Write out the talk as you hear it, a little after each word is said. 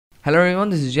Hello everyone,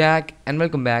 this is Jack and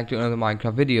welcome back to another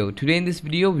Minecraft video. Today in this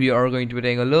video we are going to be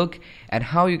taking a look at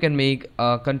how you can make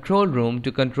a control room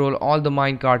to control all the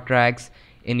minecart tracks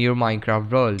in your Minecraft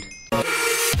world.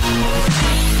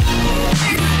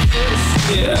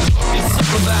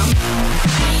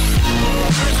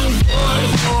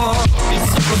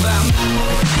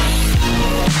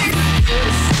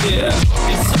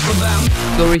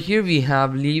 So over here we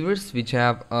have levers which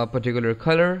have a particular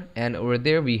color, and over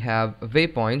there we have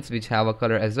waypoints which have a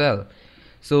color as well.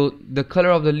 So the color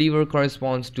of the lever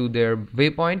corresponds to their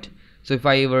waypoint. So if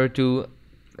I were to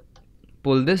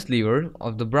pull this lever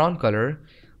of the brown color,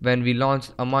 when we launch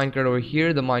a minecart over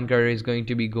here, the minecart is going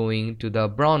to be going to the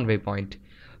brown waypoint.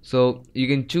 So you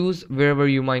can choose wherever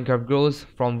your minecart goes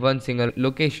from one single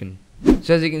location.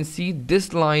 So as you can see,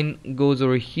 this line goes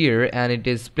over here and it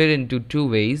is split into two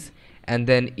ways, and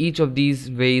then each of these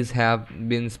ways have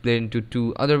been split into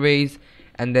two other ways,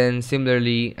 and then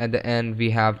similarly at the end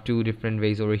we have two different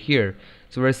ways over here.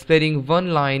 So we're splitting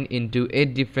one line into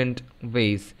 8 different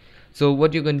ways. So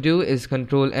what you can do is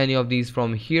control any of these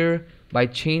from here by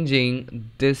changing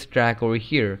this track over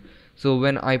here. So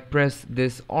when I press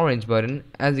this orange button,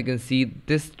 as you can see,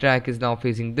 this track is now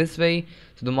facing this way,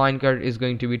 so the minecart is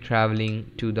going to be traveling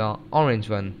to the orange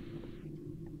one.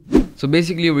 So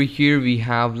basically over here we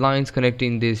have lines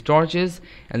connecting these torches,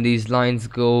 and these lines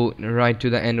go right to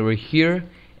the end over here,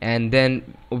 and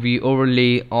then we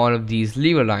overlay all of these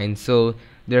lever lines, so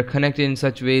they're connected in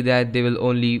such a way that they will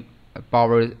only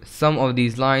power some of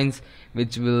these lines,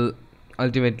 which will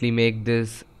ultimately make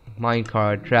this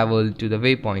minecart travel to the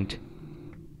waypoint.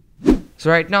 So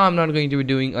right now I'm not going to be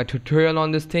doing a tutorial on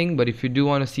this thing, but if you do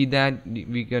want to see that,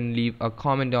 we can leave a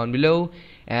comment down below,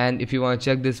 and if you want to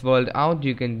check this world out,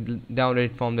 you can download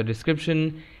it from the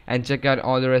description and check out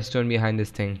all the redstone behind this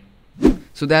thing.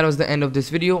 So that was the end of this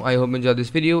video. I hope you enjoyed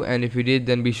this video, and if you did,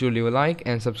 then be sure to leave a like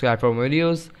and subscribe for more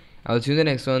videos. I will see you in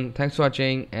the next one. Thanks for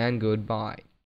watching and goodbye.